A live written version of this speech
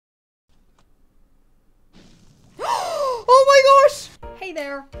Hey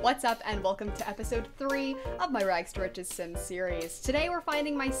there, what's up, and welcome to episode 3 of my Rags to Riches Sim series. Today we're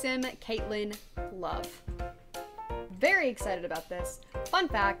finding my sim, Katelyn Love. Very excited about this. Fun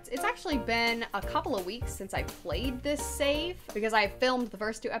fact, it's actually been a couple of weeks since I played this save because I filmed the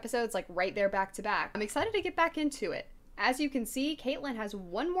first 2 episodes like right there back to back. I'm excited to get back into it. As you can see, Katelyn has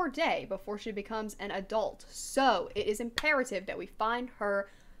one more day before she becomes an adult, so it is imperative that we find her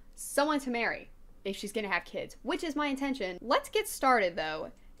someone to marry if she's gonna have kids, which is my intention. Let's get started though.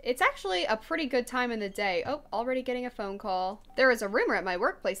 It's actually a pretty good time in the day. Oh, already getting a phone call. There is a rumor at my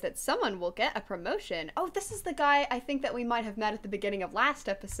workplace that someone will get a promotion. Oh, this is the guy I think that we might have met at the beginning of last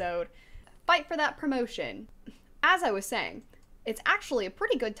episode. Fight for that promotion. As I was saying, it's actually a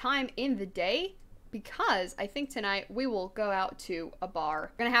pretty good time in the day because I think tonight we will go out to a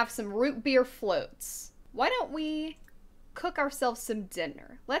bar. We're gonna have some root beer floats. Why don't we cook ourselves some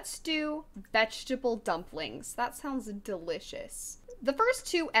dinner? Let's do vegetable dumplings. That sounds delicious. The first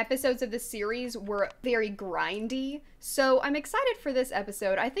 2 episodes of the series were very grindy, so I'm excited for this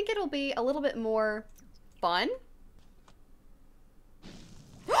episode. I think it'll be a little bit more fun.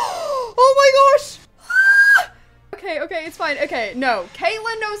 Oh my gosh! Okay, it's fine. Okay, no.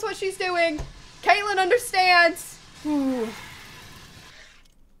 Katelyn knows what she's doing. Katelyn understands. Ooh.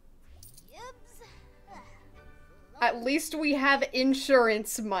 At least we have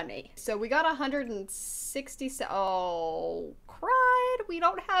insurance money. So we got 160. Oh, cried. We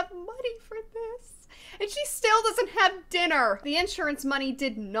don't have money for this. And she still doesn't have dinner. The insurance money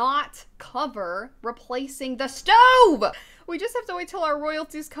did not cover replacing the stove. We just have to wait till our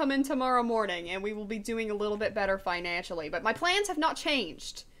royalties come in tomorrow morning and we will be doing a little bit better financially. But my plans have not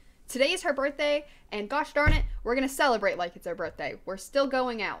changed. Today is her birthday and gosh darn it, we're gonna celebrate like it's her birthday. We're still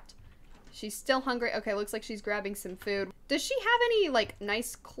going out. She's still hungry. Okay, looks like she's grabbing some food. Does she have any, like,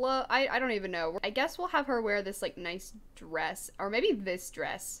 nice clothes? I don't even know. I guess we'll have her wear this, like, nice dress. Or maybe this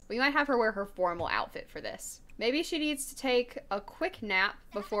dress. We might have her wear her formal outfit for this. Maybe she needs to take a quick nap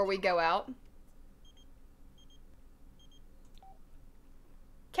before we go out.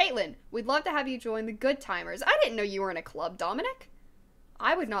 Katelyn, we'd love to have you join the Good Timers. I didn't know you were in a club, Dominic.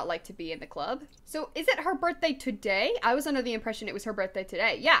 I would not like to be in the club. So is it her birthday today? I was under the impression it was her birthday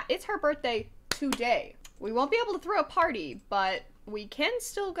today. Yeah, it's her birthday today. We won't be able to throw a party, but we can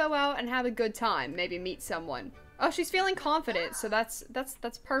still go out and have a good time. Maybe meet someone. Oh, she's feeling confident, so that's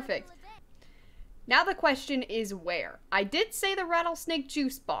perfect. Now the question is where? I did say the Rattlesnake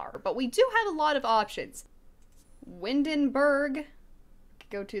Juice Bar, but we do have a lot of options. Windenburg.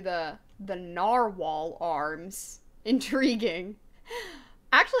 Go to the Narwhal Arms. Intriguing.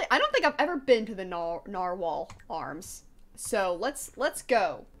 Actually, I don't think I've ever been to the Narwhal Arms. So let's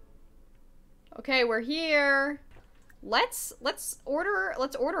go. Okay, we're here. Let's order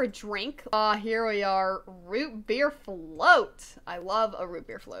a drink. Here we are. Root beer float. I love a root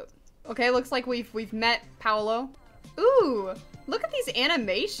beer float. Okay, looks like we've met Paolo. Ooh, look at these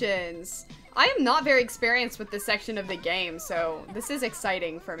animations. I am not very experienced with this section of the game, so this is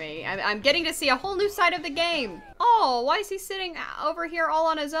exciting for me. I'm getting to see a whole new side of the game. Oh, why is he sitting over here all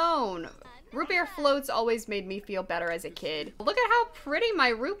on his own? Root beer floats always made me feel better as a kid. Look at how pretty my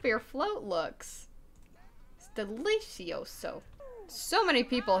root beer float looks. It's delicioso. So many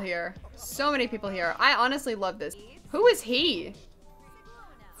people here. So many people here. I honestly love this. Who is he?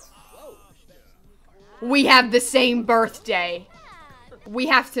 We have the same birthday. We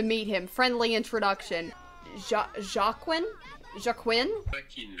have to meet him. Friendly introduction. Joaquin? Joaquin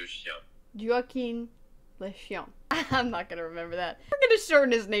Le Chien. I'm not gonna remember that. We're gonna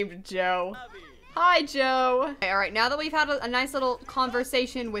shorten his name to Joe. Hi, Joe. Okay, alright, now that we've had a nice little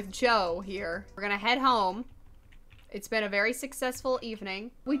conversation with Joe here, we're gonna head home. It's been a very successful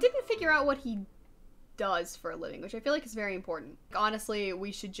evening. We didn't figure out what he does for a living, which I feel like is very important. Honestly,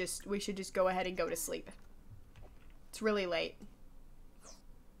 we should just go ahead and go to sleep. It's really late.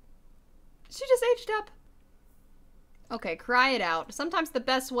 She just aged up. Okay, cry it out. Sometimes the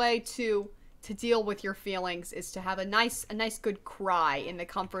best way to deal with your feelings is to have a nice good cry in the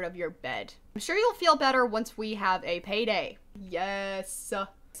comfort of your bed. I'm sure you'll feel better once we have a payday. Yes. So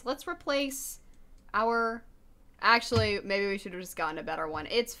let's replace our... Actually, maybe we should have just gotten a better one.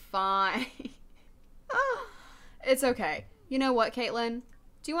 It's fine. It's okay. You know what, Katelyn?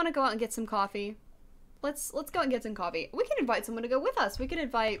 Do you want to go out and get some coffee? Let's go and get some coffee. We can invite someone to go with us. We can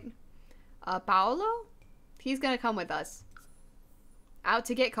invite... Paolo? He's gonna come with us. Out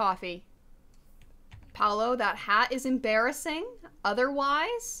to get coffee. Paolo, that hat is embarrassing.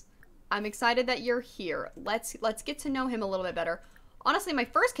 Otherwise, I'm excited that you're here. Let's get to know him a little bit better. Honestly, my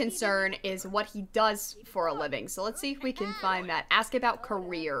first concern is what he does for a living. So let's see if we can find that. Ask about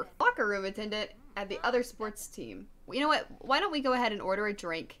career. Locker room attendant. at the other sports team. You know what? Why don't we go ahead and order a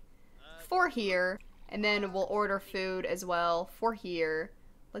drink for here, and then we'll order food as well for here.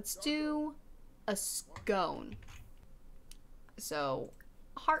 Let's do a scone. So,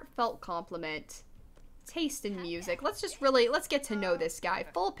 heartfelt compliment, taste in music. Let's get to know this guy.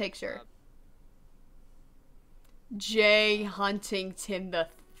 Full picture. Jay Huntington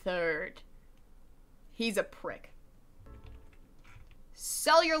III. He's a prick.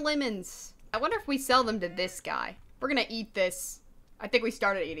 Sell your lemons. I wonder if we sell them to this guy. We're gonna eat this. I think we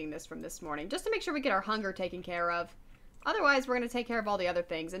started eating this from this morning, just to make sure we get our hunger taken care of. Otherwise, we're gonna take care of all the other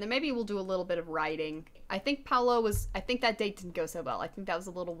things, and then maybe we'll do a little bit of writing. I think that date didn't go so well. I think that was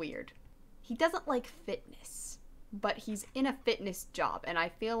a little weird. He doesn't like fitness, but he's in a fitness job, and I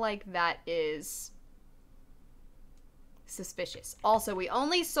feel like that is suspicious. Also, we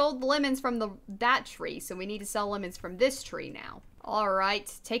only sold lemons from that tree, so we need to sell lemons from this tree now.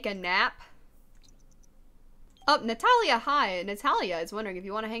 Alright, take a nap. Oh, Natalia, hi. Natalia is wondering if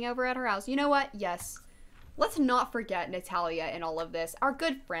you want to hang over at her house. You know what? Yes. Let's not forget Natalia in all of this. Our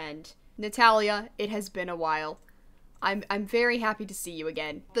good friend. Natalia, it has been a while. I'm very happy to see you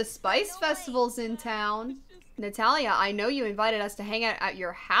again. The Spice Festival's in town. Natalia, I know you invited us to hang out at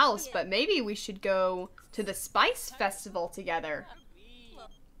your house, but maybe we should go to the Spice Festival together.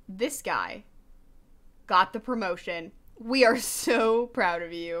 This guy got the promotion. We are so proud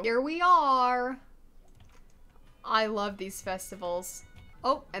of you. Here we are. I love these festivals.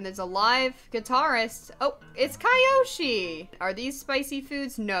 Oh, and there's a live guitarist. Oh, it's Kayoshi. Are these spicy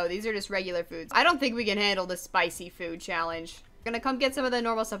foods? No, these are just regular foods. I don't think we can handle the spicy food challenge. We're gonna come get some of the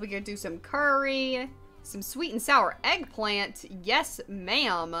normal stuff. We could do some curry, some sweet and sour eggplant. Yes,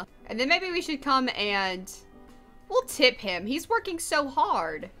 ma'am. And then maybe we should come and we'll tip him. He's working so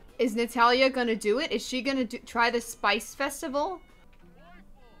hard. Is Natalia gonna do it? Is she gonna try the Spice Festival?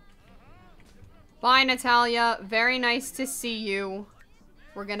 Bye, Natalia. Very nice to see you.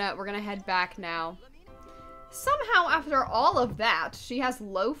 We're gonna head back now. Somehow, after all of that, she has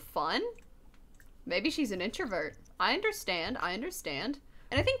low fun? Maybe she's an introvert. I understand.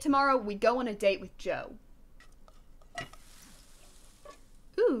 And I think tomorrow we go on a date with Joe.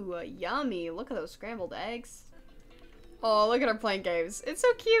 Ooh, yummy. Look at those scrambled eggs. Oh, look at her playing games. It's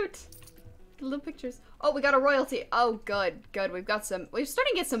so cute. Little pictures. Oh, we got a royalty. Oh, good. We're starting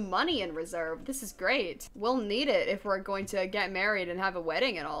to get some money in reserve. This is great. We'll need it if we're going to get married and have a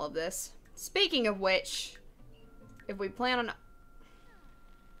wedding and all of this. Speaking of which, if we plan on...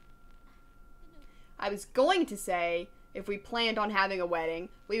 I was going to say, if we planned on having a wedding,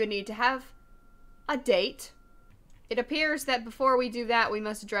 we would need to have a date. It appears that before we do that, we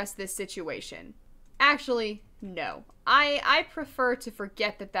must address this situation. Actually, no. I prefer to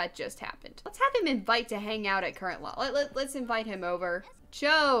forget that just happened. Let's have him invite to hang out at current law. Let's invite him over.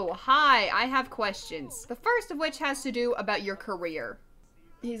 Joe, hi, I have questions. The first of which has to do about your career.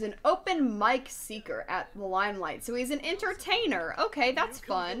 He's an open mic seeker at the Limelight, so he's an entertainer. Okay, that's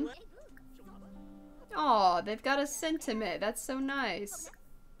fun. Aw, they've got a sentiment. That's so nice.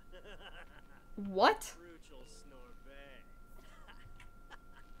 What?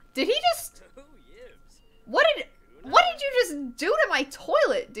 Did he just... What did you just do to my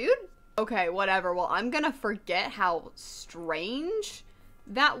toilet, dude? Okay, whatever. Well, I'm gonna forget how strange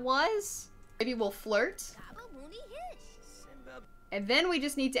that was. Maybe we'll flirt. And then we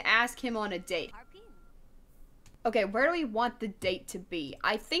just need to ask him on a date. Okay, where do we want the date to be?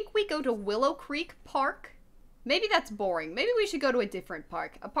 I think we go to Willow Creek Park. Maybe that's boring. Maybe we should go to a different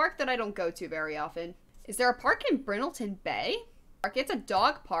park. A park that I don't go to very often. Is there a park in Brindleton Bay? It's a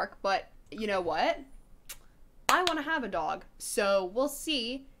dog park, but you know what? I want to have a dog. So we'll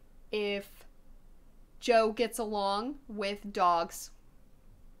see if Joe gets along with dogs.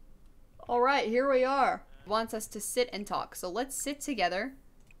 Alright, here we are. Wants us to sit and talk. So let's sit together.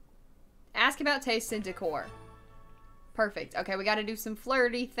 Ask about taste and decor. Perfect. Okay, we gotta do some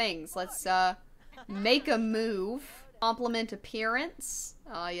flirty things. Let's make a move. Compliment appearance.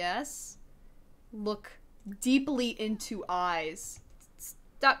 Yes. Look deeply into eyes.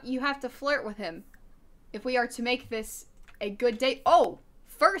 Stop. You have to flirt with him. If we are to make this a good date. Oh,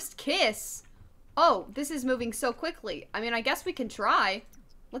 first kiss. Oh, this is moving so quickly. I mean, I guess we can try.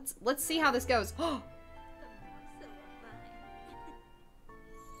 Let's see how this goes.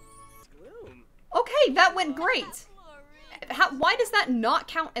 Okay, that went great. Why does that not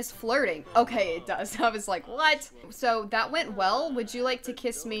count as flirting? Okay, it does. I was like, what? So that went well. Would you like to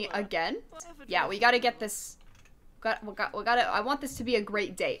kiss me again? Yeah, we gotta get this. I want this to be a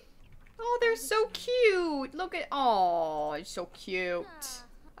great date. Oh, they're so cute. Look at, oh, it's so cute.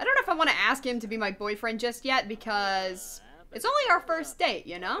 I don't know if I want to ask him to be my boyfriend just yet because it's only our first date,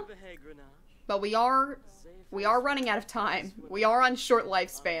 you know? But we are running out of time. We are on short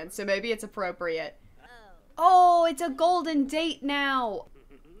lifespan, so maybe it's appropriate. Oh, it's a golden date now.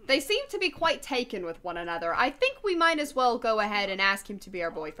 They seem to be quite taken with one another. I think we might as well go ahead and ask him to be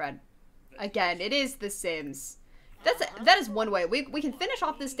our boyfriend. Again, it is The Sims. That is one way. We can finish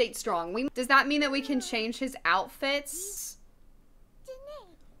off this date strong. Does that mean that we can change his outfits?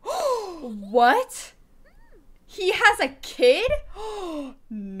 What? He has a kid?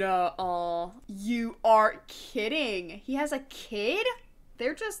 No. You are kidding. He has a kid?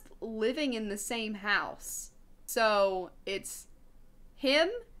 They're just living in the same house. So it's him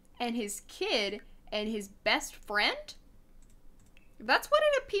and his kid and his best friend? That's what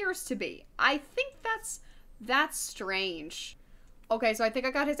it appears to be. I think that's strange. Okay, so I think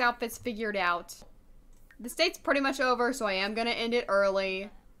I got his outfits figured out. This date's pretty much over, so I am gonna end it early.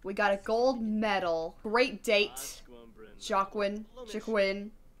 We got a gold medal. Great date. Jacqueline,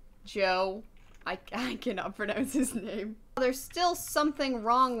 Joe. I cannot pronounce his name. There's still something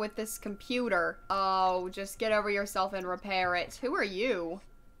wrong with this computer. Oh, just get over yourself and repair it. Who are you?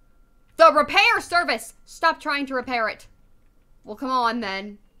 The repair service! Stop trying to repair it. Well, come on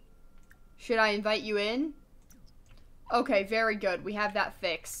then. Should I invite you in? Okay, very good. We have that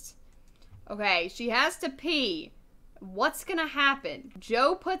fixed. Okay, she has to pee. What's gonna happen?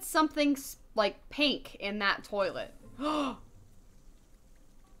 Joe put something like pink in that toilet.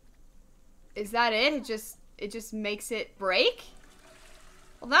 Is that it? It just makes it break?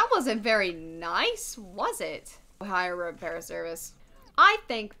 Well, that wasn't very nice, was it? Hire a repair service. I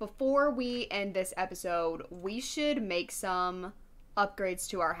think before we end this episode, we should make some upgrades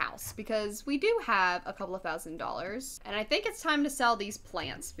to our house because we do have a couple of $1,000s. And I think it's time to sell these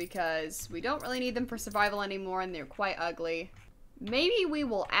plants because we don't really need them for survival anymore and they're quite ugly. Maybe we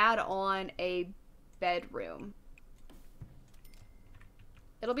will add on a bedroom.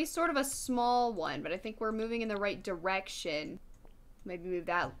 It'll be sort of a small one, but I think we're moving in the right direction. Maybe move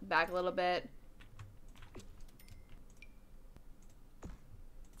that back a little bit.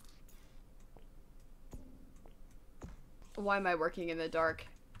 Why am I working in the dark?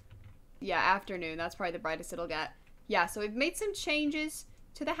 Yeah, afternoon. That's probably the brightest it'll get. Yeah, so we've made some changes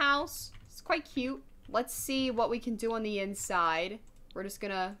to the house. It's quite cute. Let's see what we can do on the inside. We're just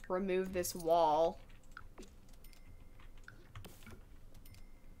gonna remove this wall.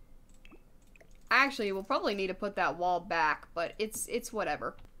 Actually, we'll probably need to put that wall back, but it's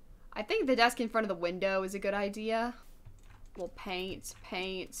whatever. I think the desk in front of the window is a good idea. We'll paint.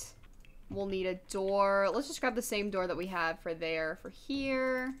 We'll need a door. Let's just grab the same door that we have for there, for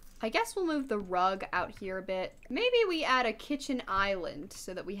here. I guess we'll move the rug out here a bit. Maybe we add a kitchen island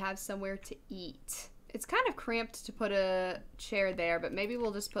so that we have somewhere to eat. It's kind of cramped to put a chair there, but maybe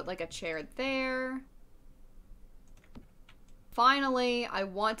we'll just put like a chair there. Finally, I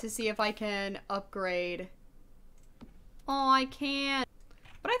want to see if I can upgrade. Oh, I can't.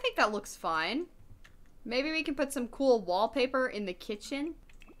 But I think that looks fine. Maybe we can put some cool wallpaper in the kitchen.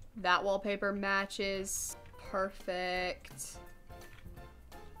 That wallpaper matches. Perfect.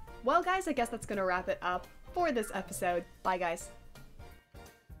 Well, guys, I guess that's gonna wrap it up for this episode. Bye, guys.